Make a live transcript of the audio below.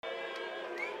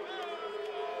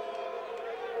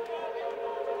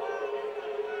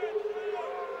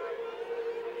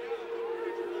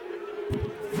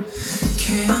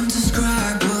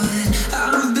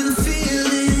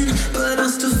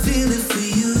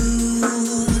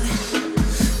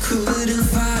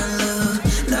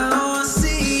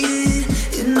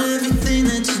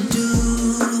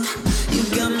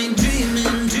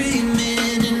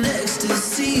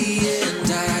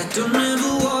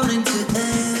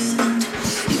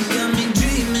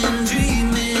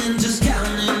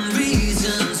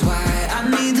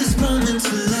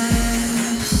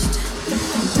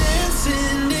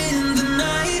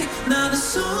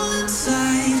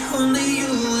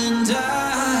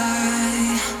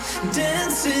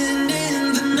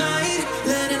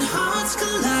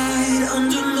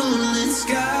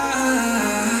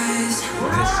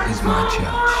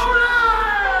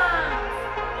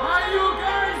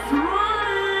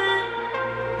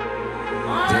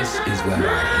This is where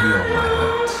I heal my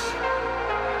hurts.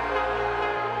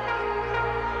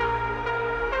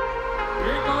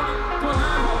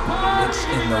 It's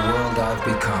in the world I've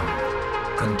become,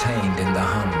 contained in the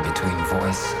hum between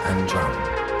voice and drum.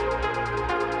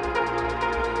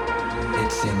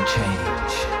 It's in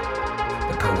change,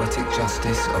 the poetic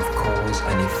justice of cause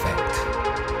and effect.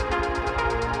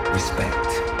 Respect,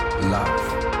 love,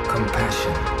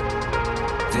 compassion.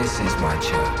 This is my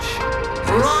church.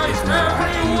 This is where I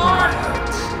heal my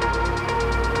hurts.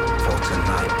 For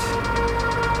tonight,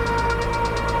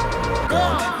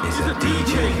 God is a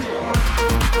DJ.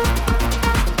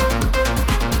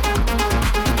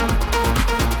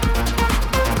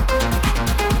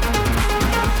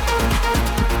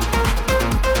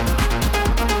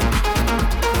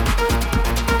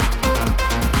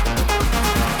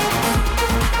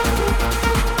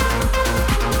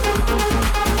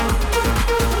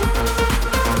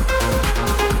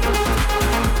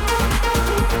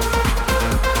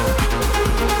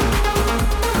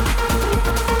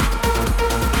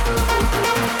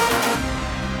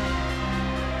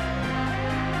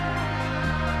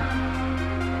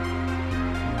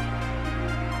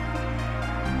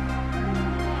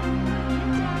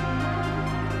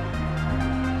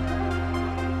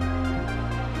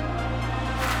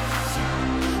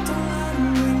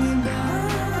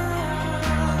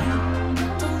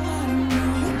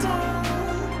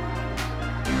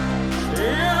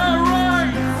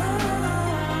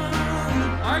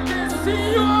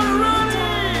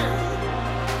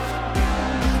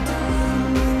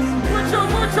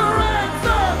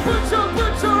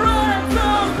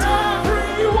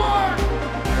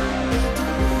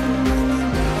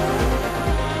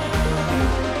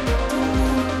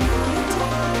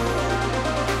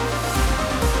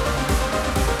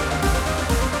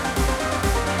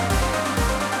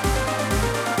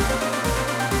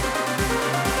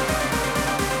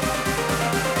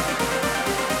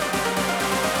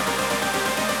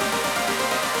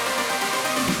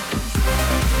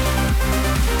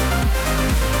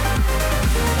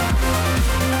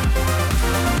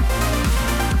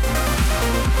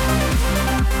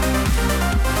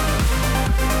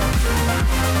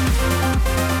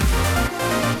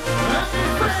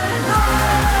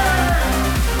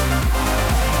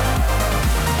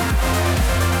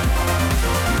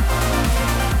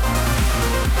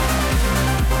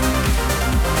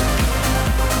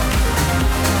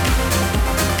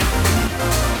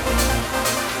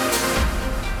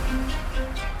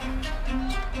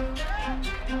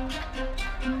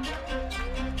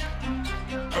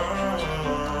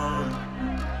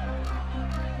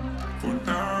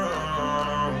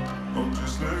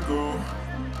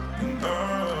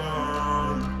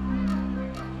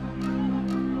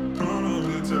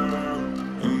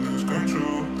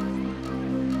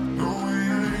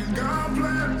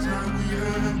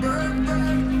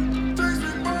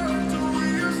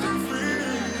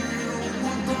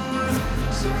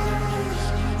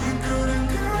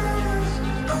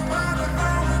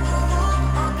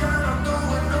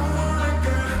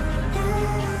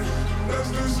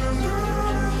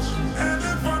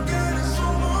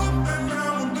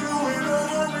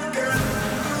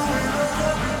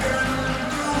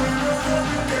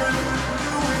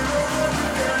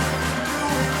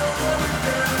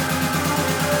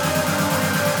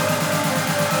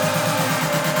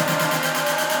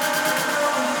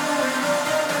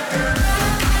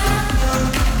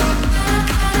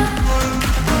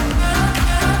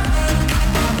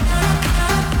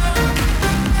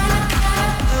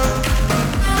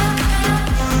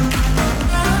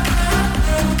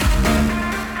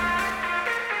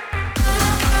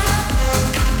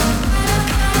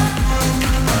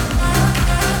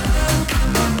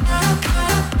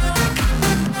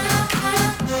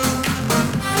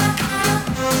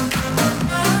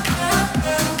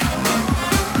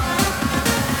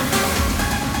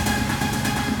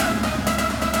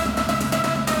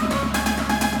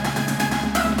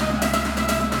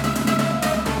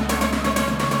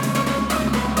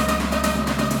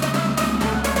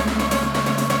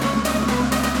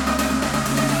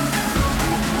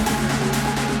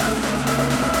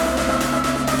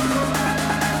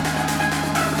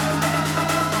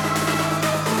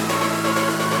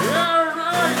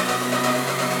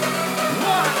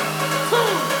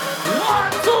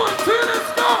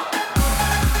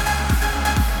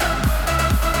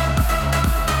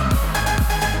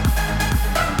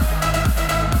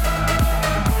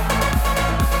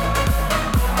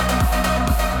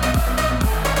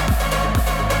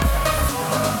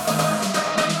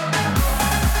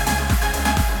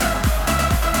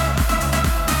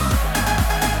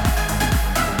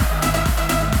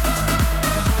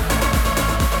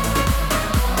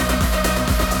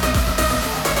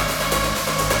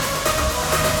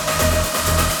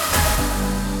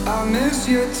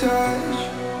 your touch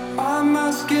on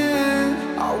my skin.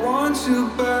 I want to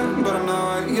burn, but I'm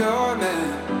not your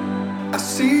man. I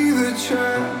see the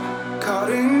trap caught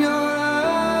in your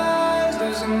eyes,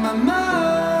 losing my mind.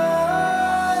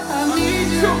 I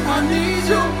need you, I need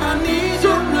you, I need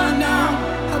you right now.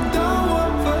 I don't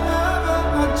want forever,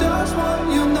 I just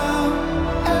want you now.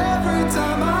 Every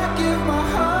time I give my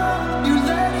heart, you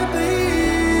let it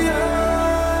bleed.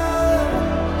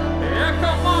 Yeah,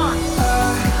 come on.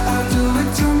 I do it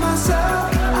to myself.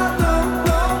 I don't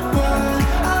know why.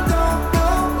 I don't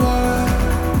know why.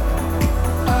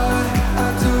 I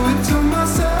do it to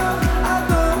myself. I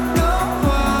don't know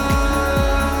why.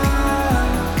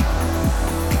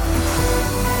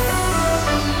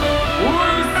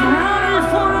 Who's ready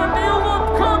for a new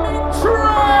upcoming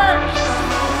track?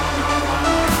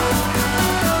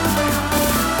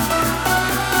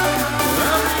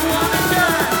 Everyone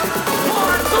again.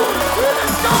 1, 2, 3,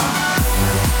 let's go.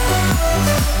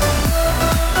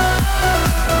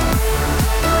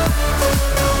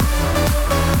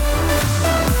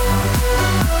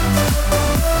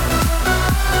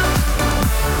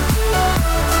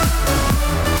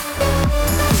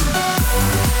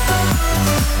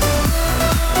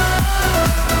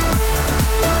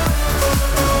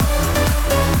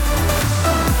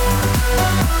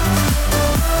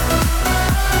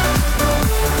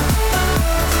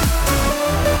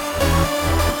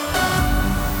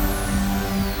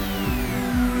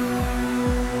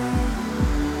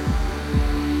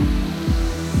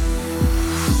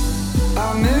 I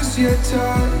miss your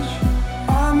touch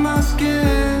on my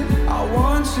skin. I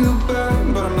want to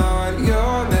burn, but I'm not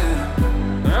your man.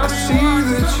 I see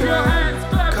the trap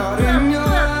caught in your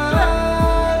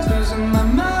eyes, losing my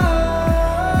mind.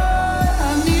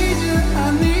 I need you, I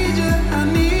need you, I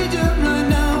need you right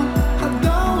now. I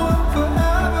don't want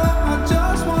forever, I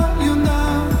just want you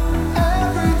now.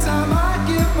 Every time I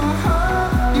give my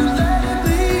heart, you let it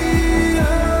bleed.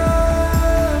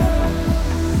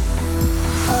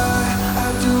 I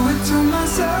do it to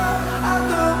myself. I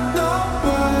don't know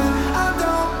why. I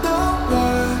don't know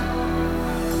why.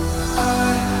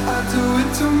 I do it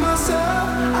to myself.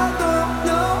 I don't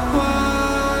know why.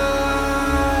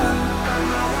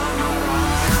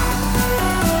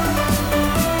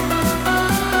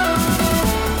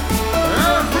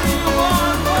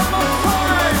 Everyone, one more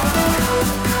time.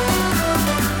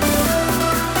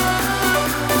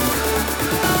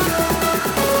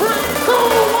 3, 2,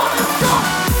 1, let's go.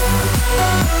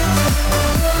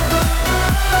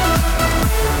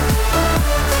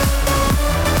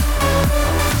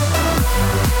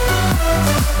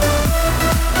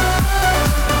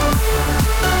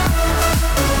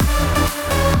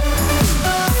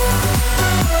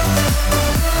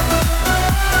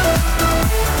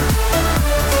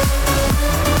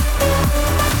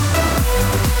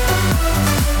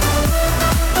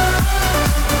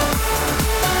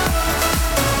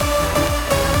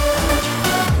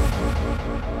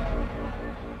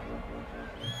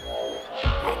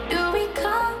 I do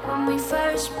recall when we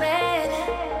first met.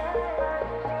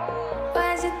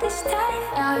 Was it the start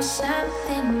or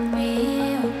something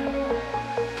real?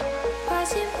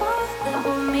 Was it both that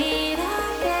we'll meet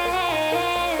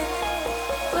again?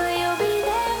 Will you be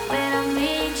there when I'm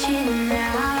reaching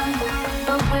out?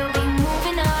 But we'll be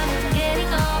moving on and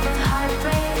getting over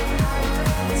heartbreak.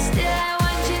 Still, I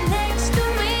want you next to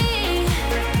me.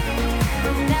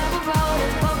 We've never rolled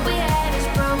it, what we had is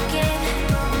broken.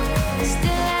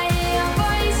 Still, I hear your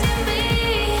voice in me.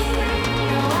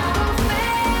 No, I will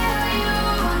fail you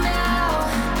now.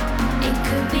 It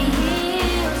could be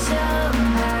healed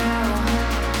somehow.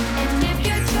 And if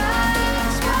your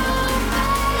trust won't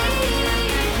fade,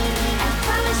 I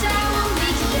promise I will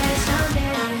meet you there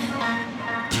someday.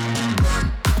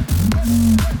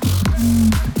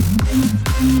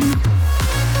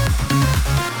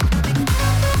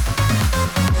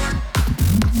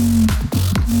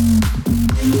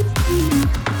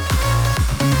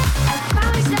 I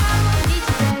promise I will meet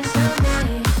you there someday.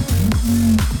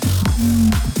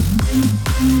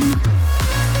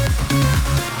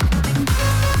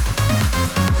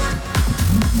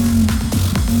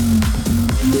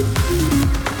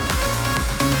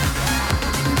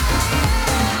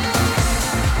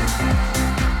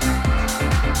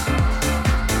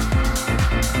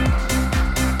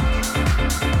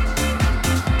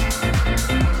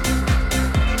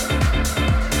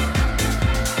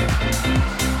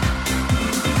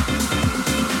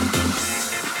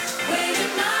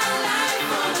 Waiting my life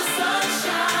for the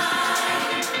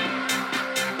sunshine.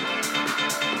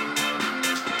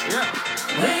 Yeah.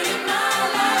 Waiting my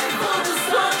life for the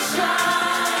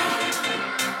sunshine.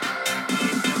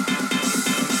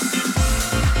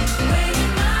 Waiting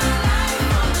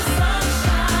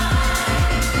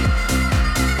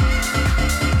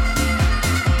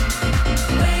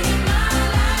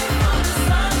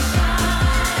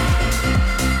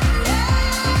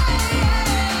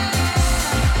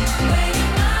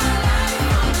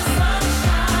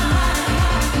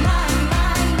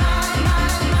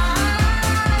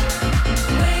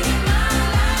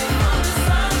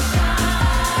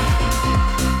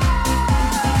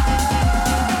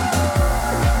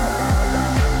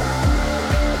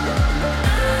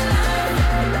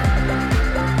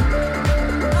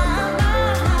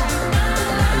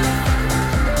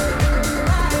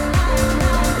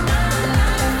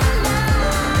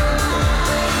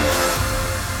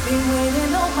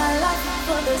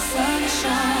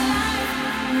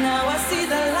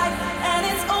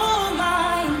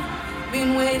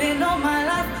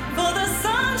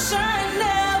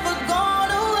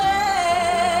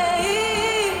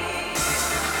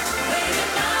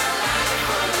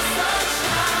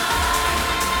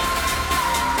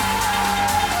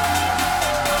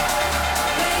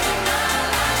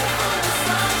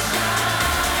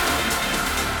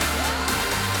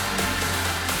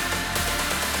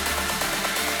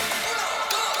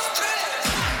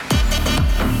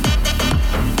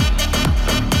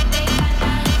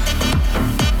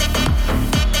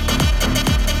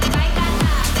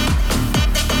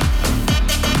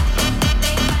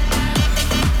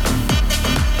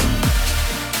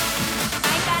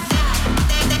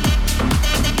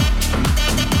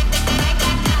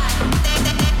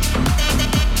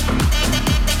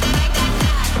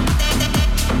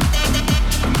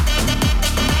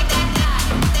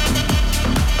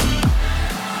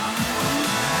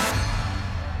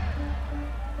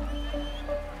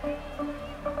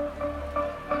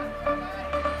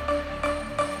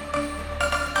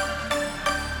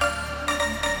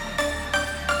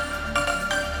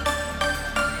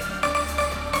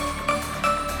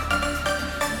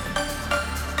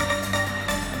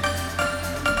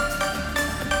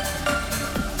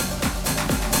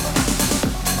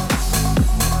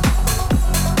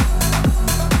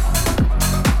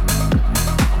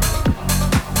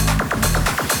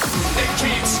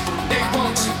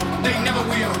never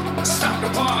will stop the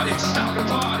party. Stop the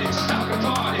party. Stop the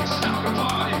party. Stop the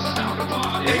party. Stop the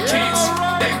party. They can't,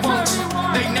 they won't,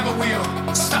 they never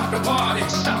will stop the party.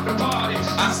 Stop the party.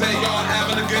 I say y'all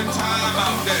having a good time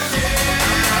out there.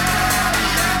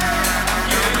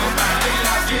 Yeah, nobody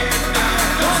like it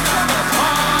now. Don't stop the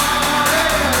party.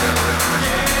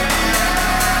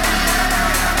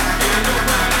 Yeah,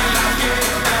 nobody like it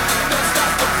now. Don't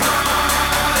stop the party.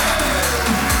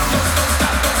 Don't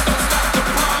stop the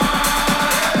party.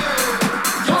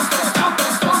 Don't stop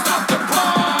the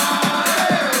party.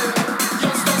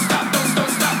 Don't stop the party.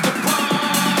 Don't stop the party.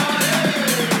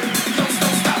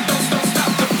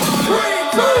 3,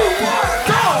 2, 1,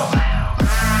 go!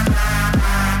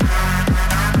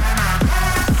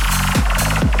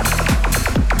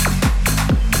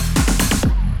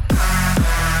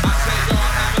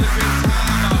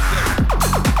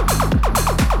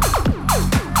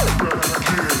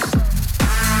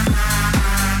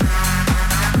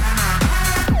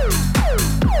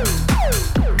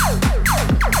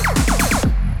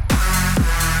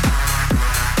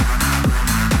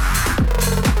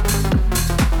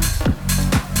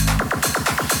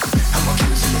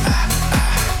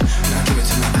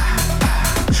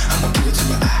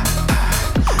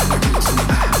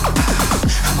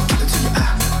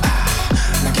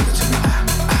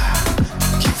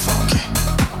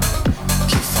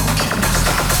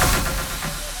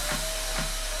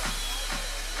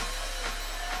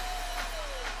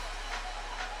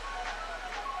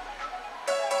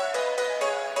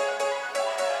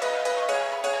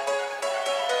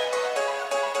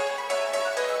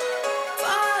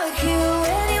 Fuck you,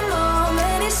 any mom,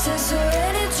 any sister,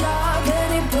 any job,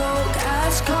 any broke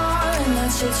ass car, and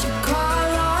that's shit you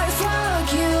call art.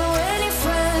 Fuck you, any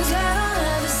friends that I'll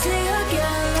never see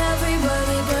again.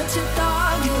 Everybody but your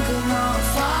dog, you can all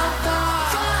fuck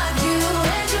off. Fuck you,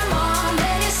 and your mom,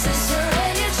 and your sister,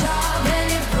 and your job, and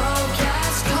your broke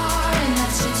ass car, and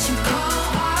that's shit you call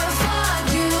art. Fuck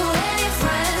you, any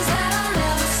friends that I'll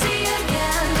never see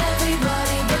again.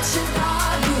 Everybody but your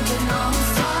dog, you can all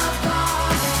fuck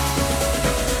off.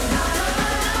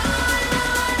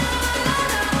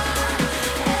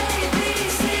 A, B,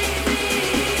 C, D.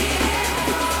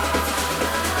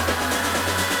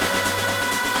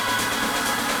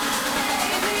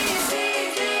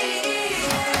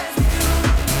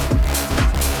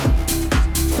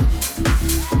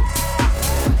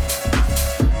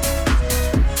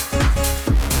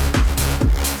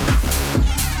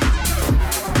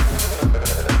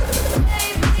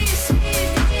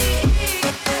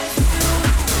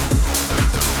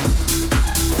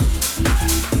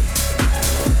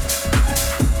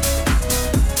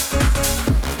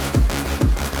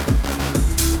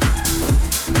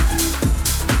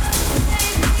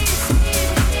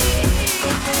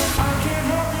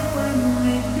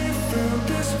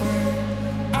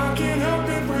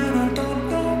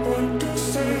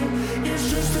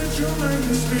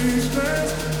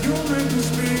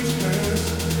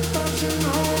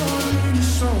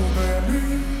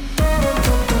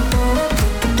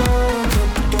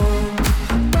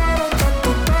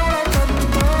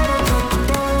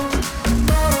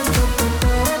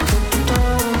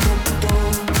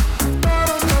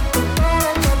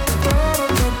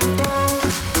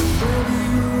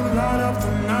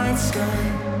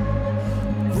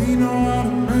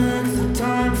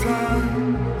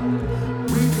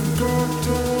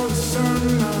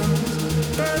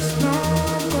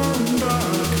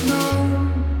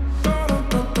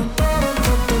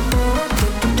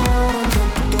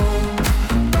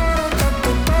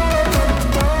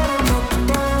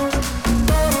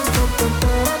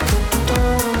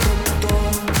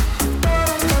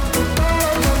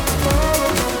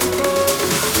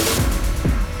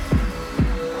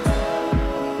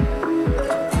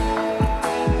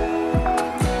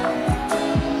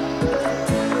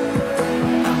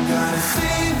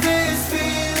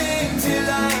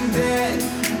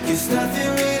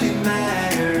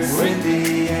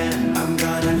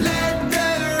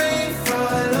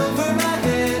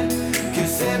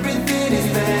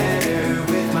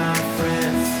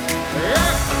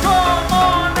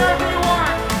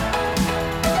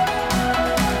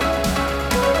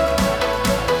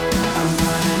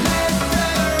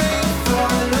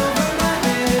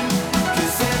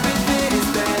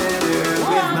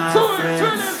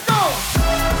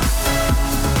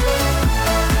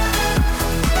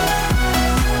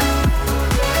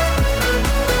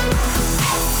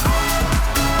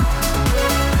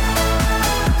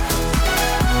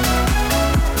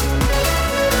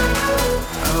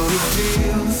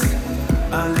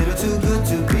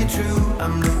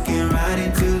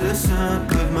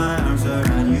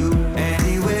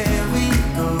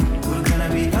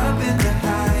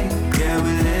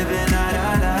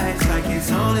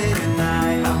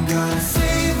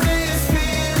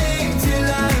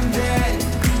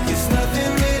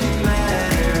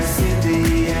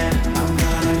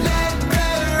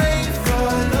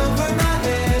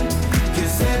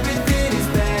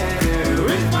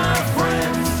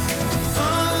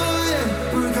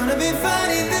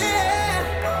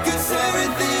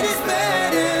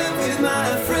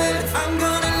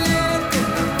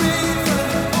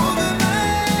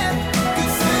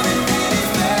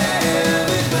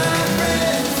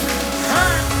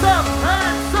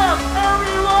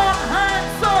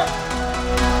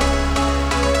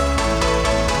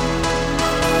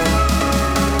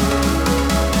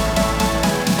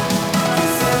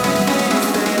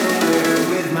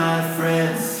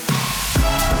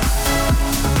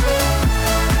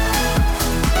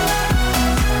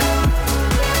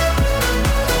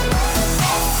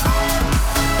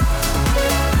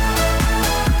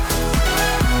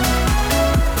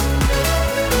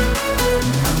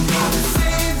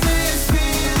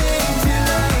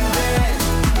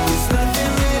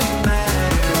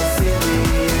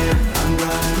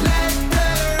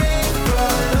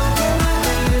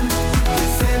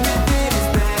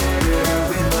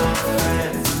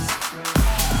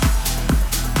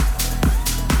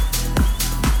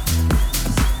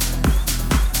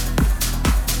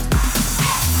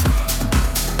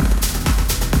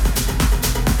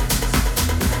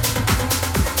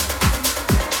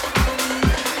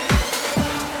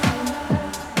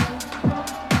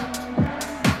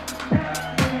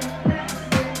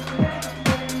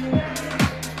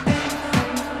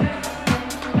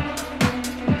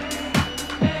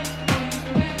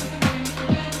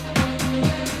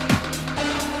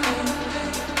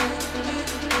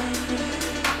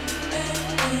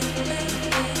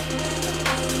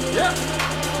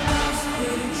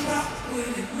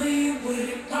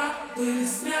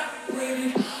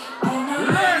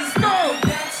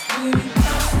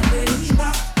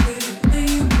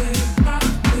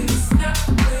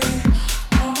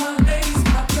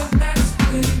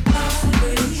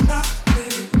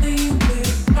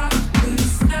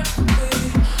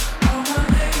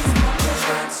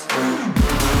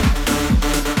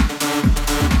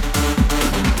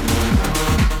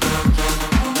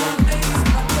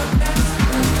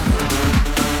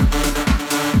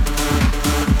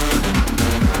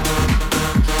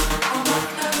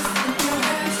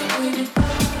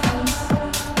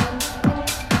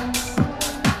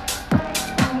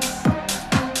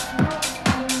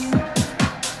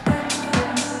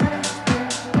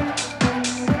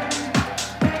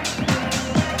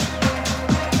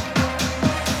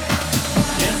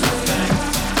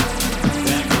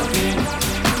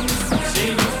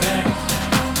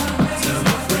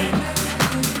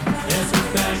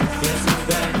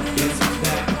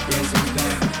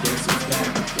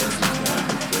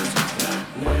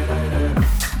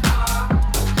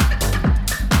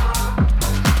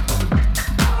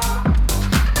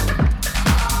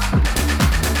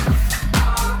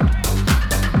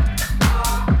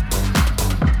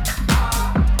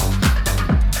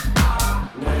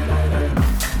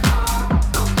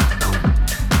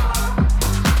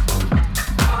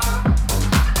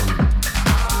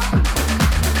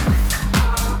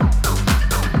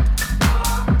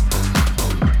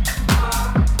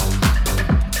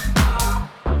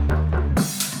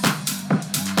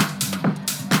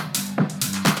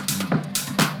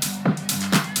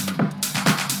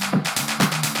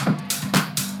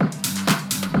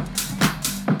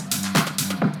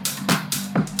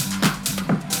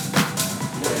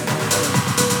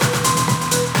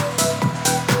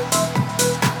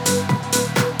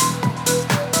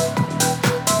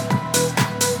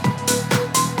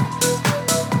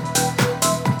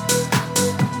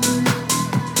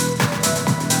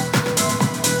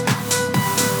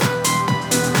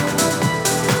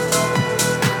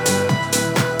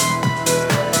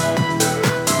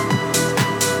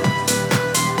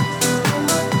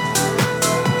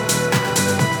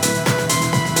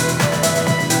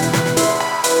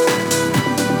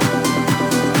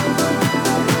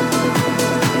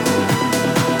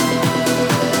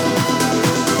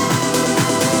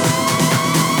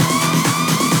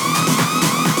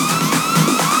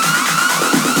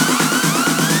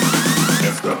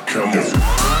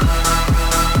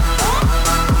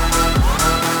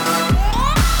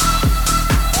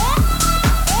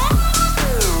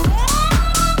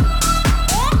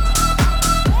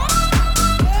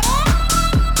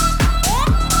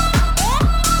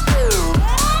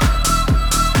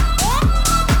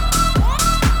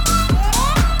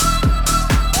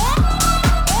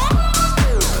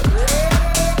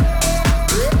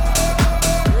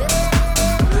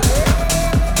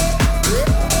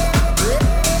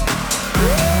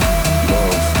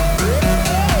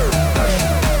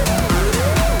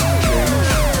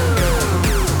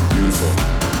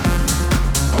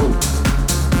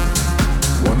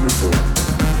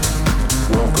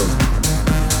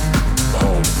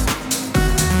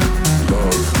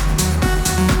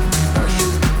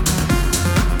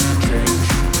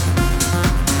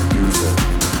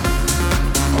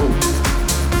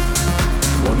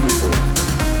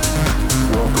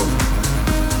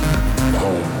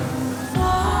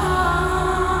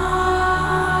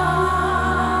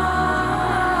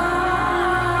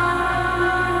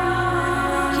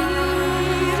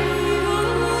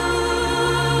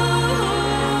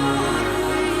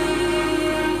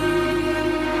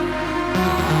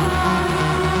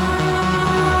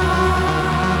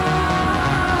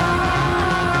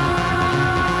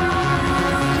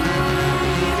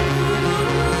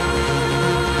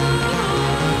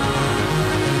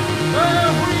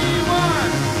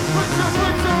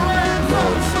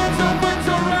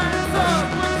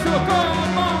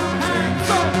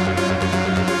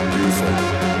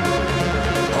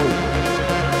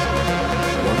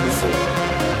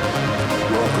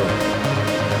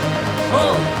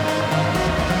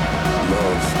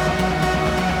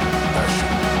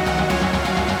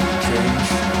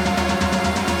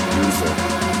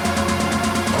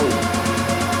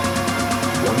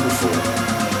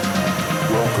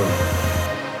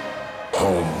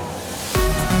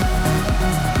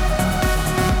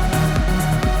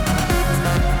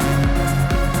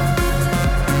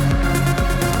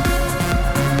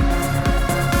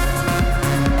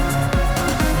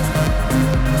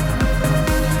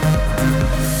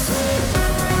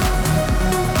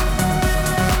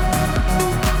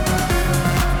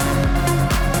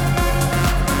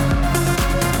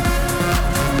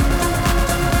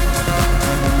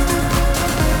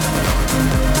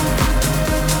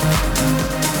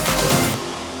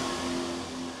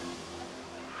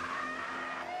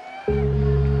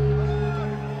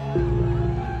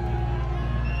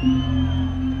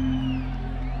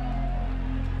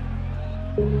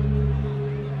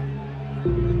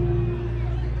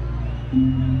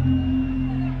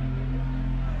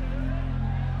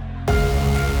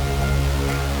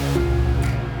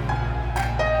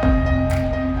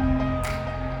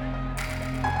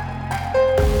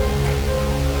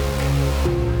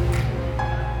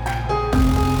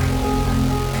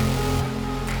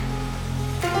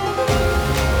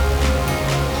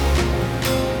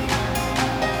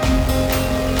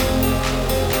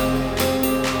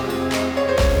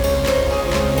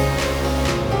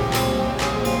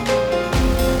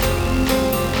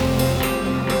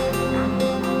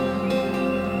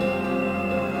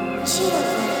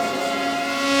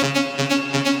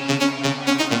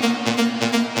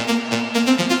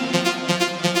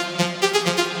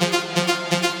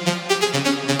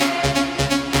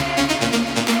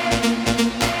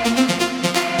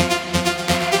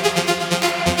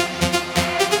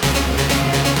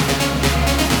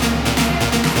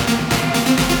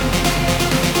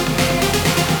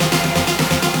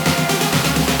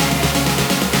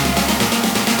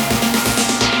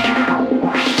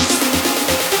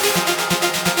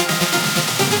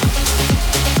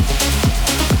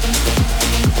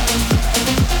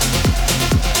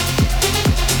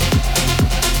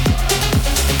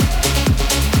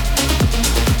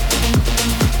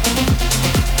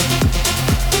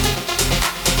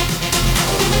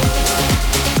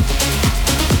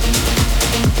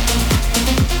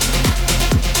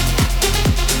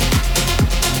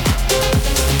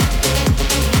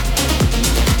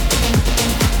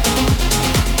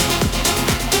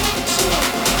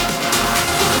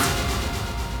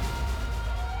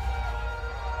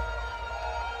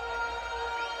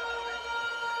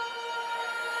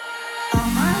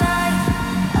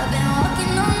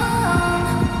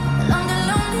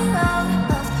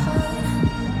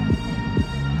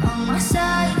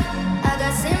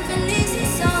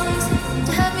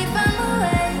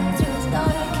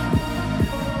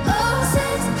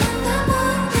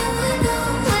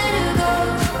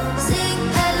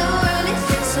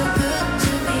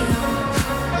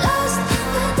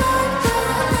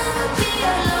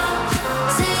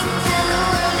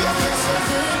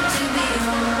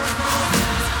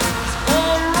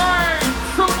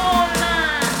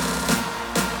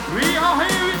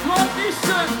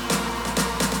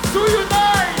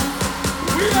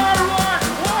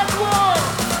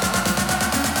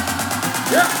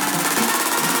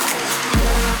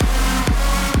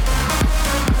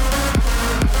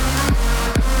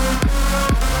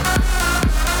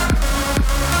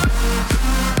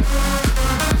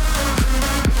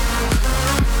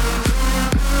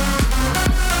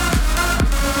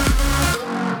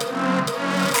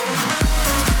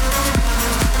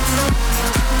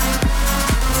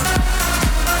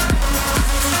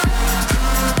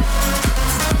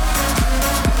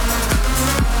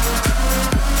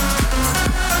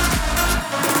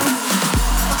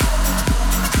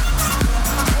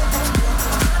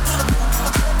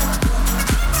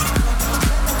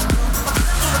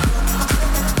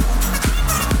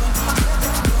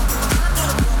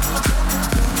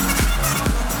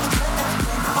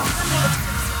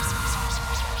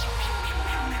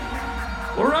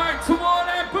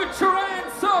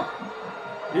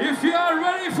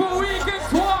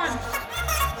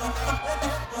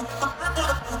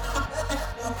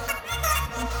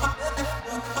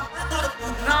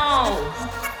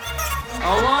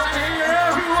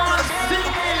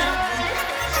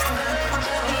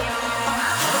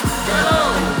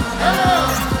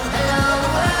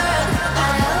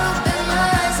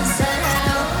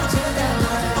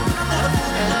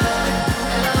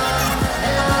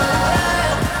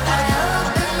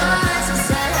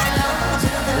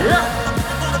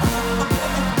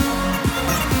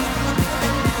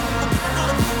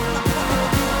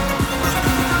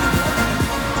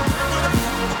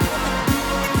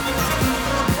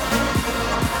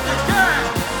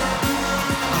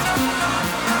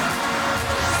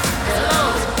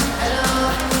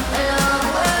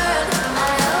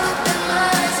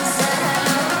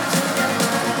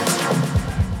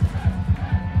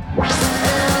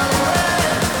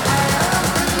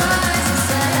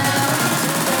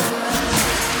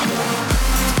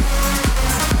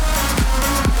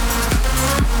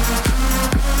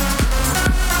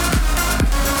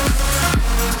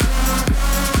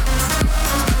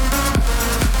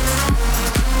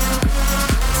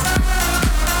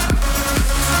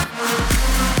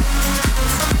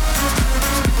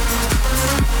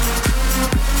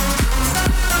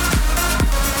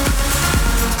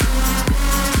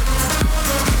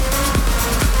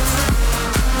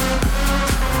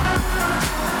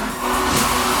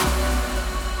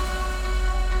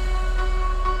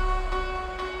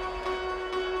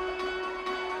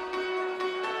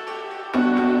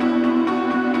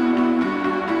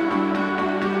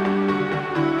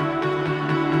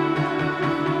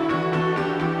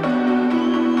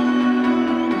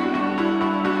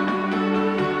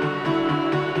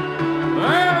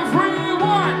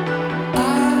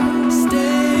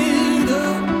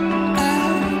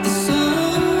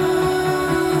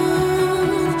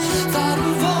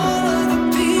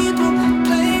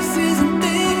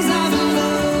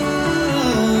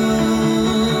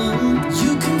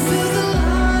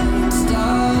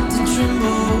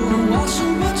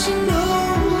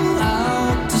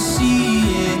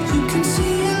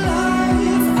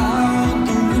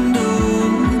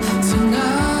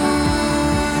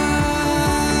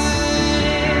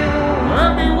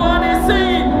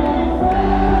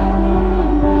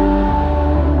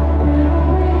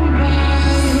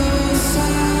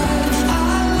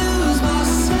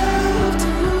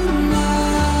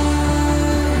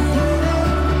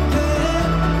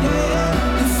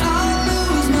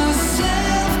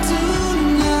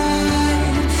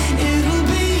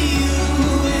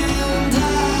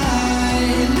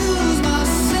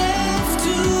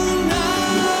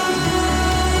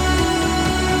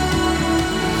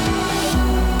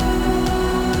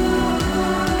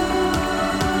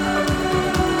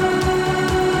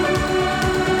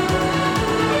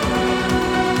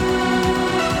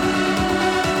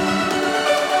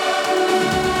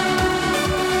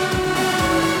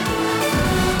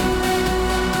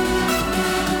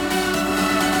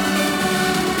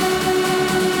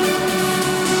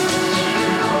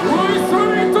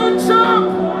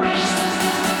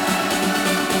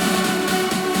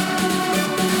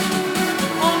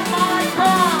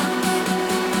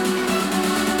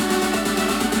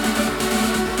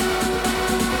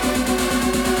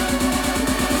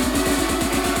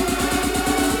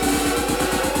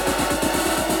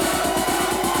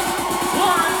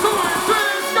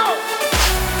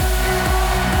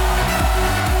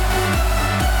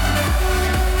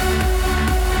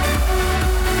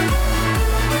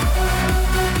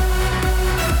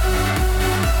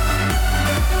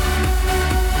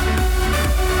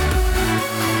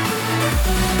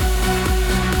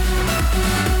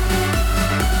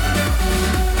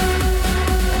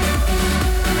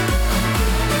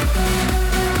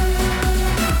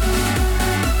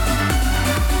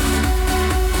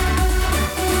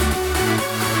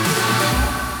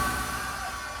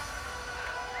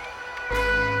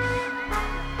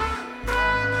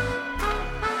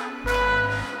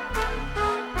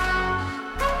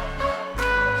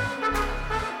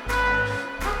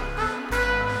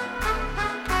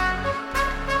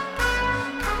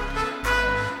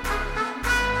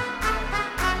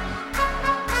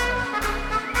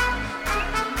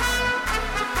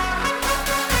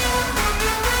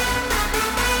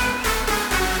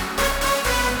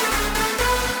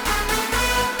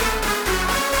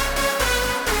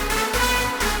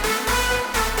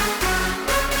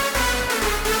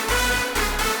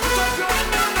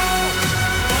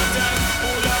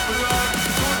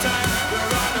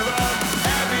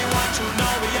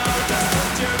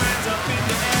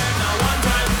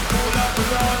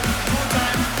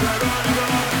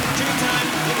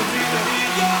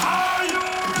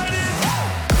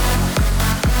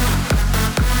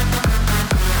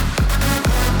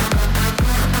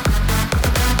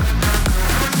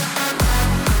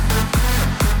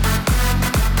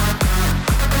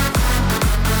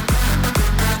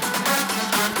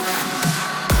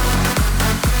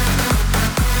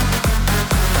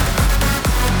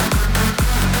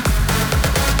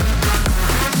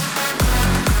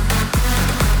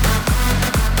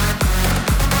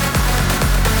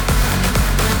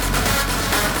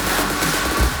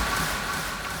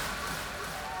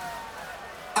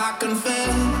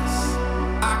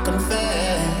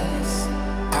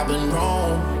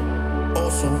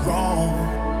 so wrong.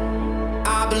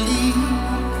 I believe,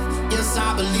 yes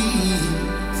I believe,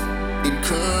 it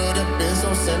could have been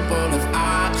so simple if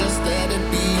I just let it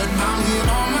be. But I'm here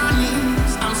on my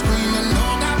knees, I'm screaming,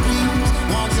 oh God please,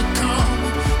 won't you come,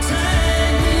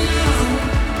 take me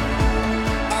now.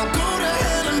 I'll go to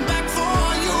hell and back for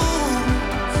you,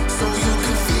 so you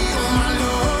can feel my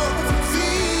love,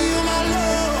 feel my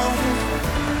love.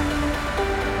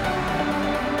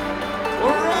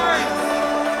 Alright,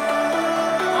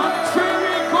 until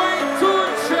we going to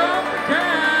jump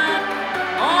again.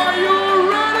 Are you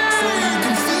ready? So you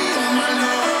can feel my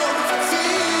love,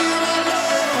 feel my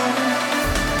love.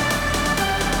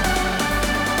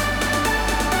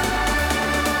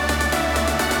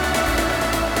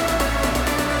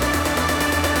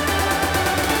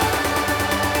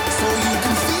 So you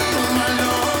can feel my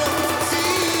love,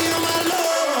 feel my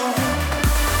love.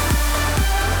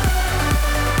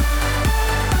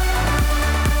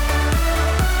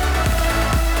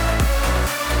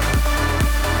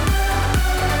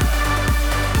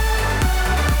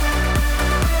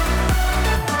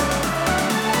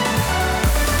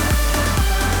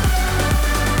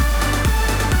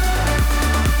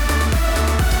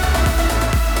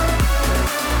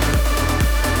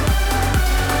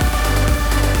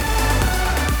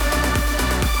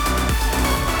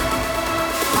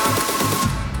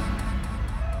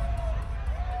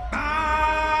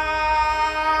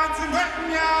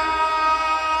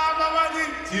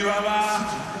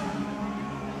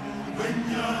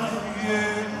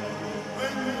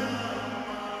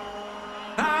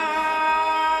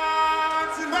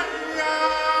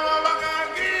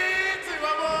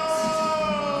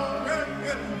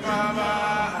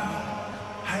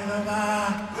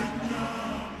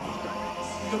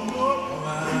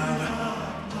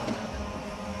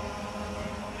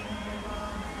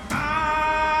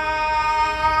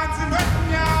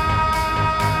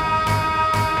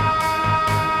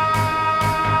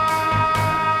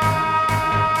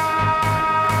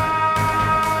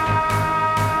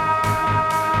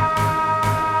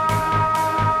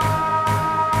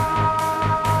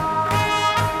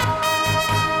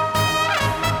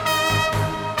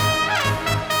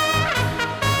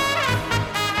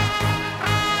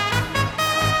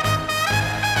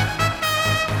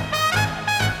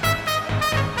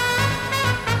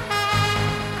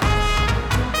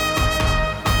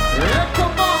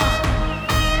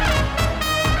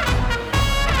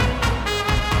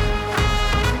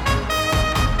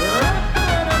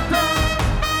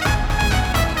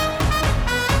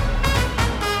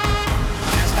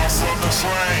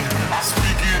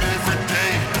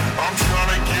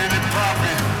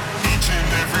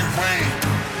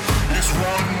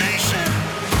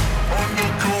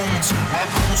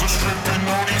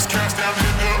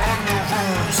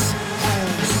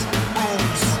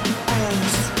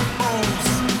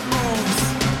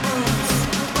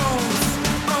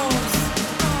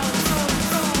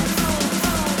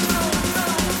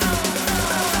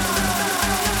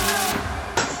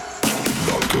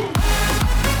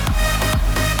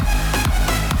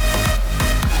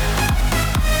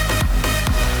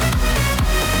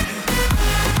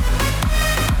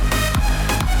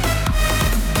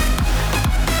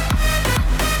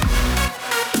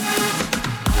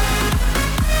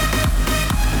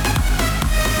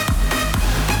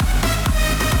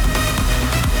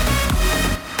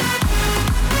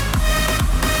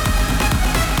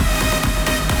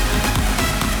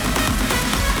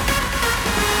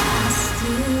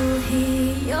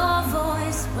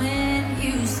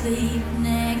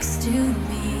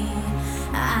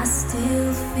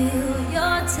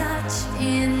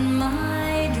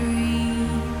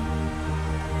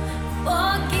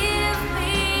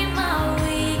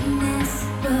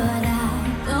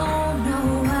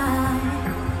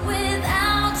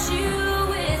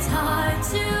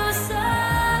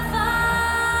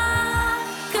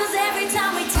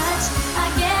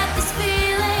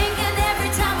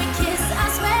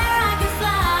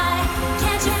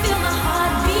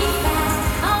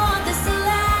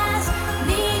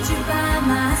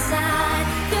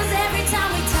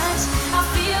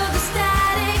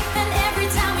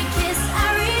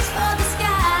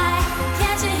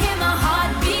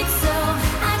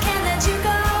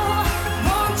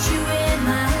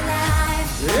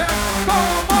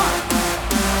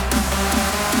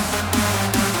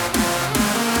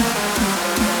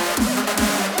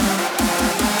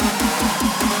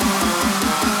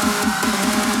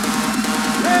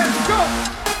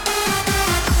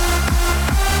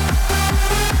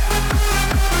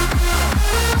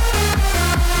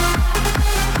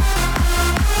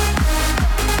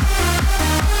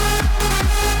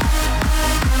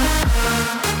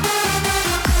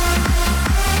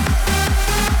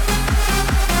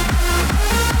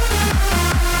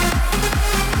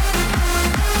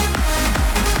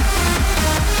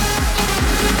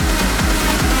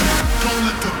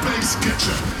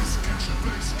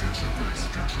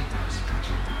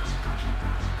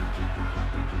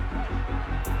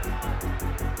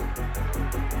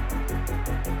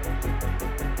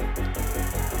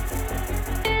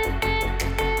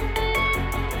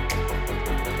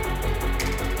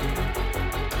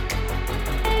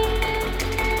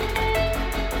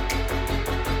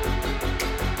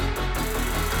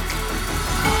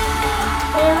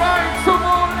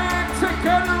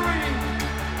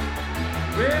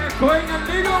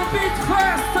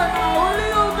 faster now, a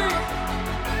little bit.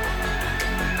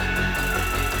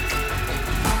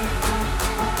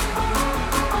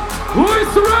 Who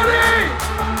is ready?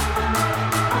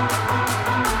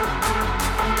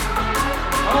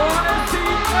 I wanna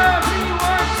see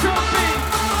everyone jumping.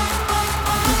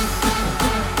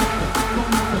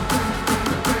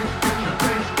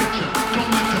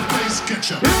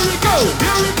 Here we go,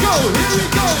 here we go, here we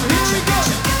go, here we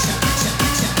go.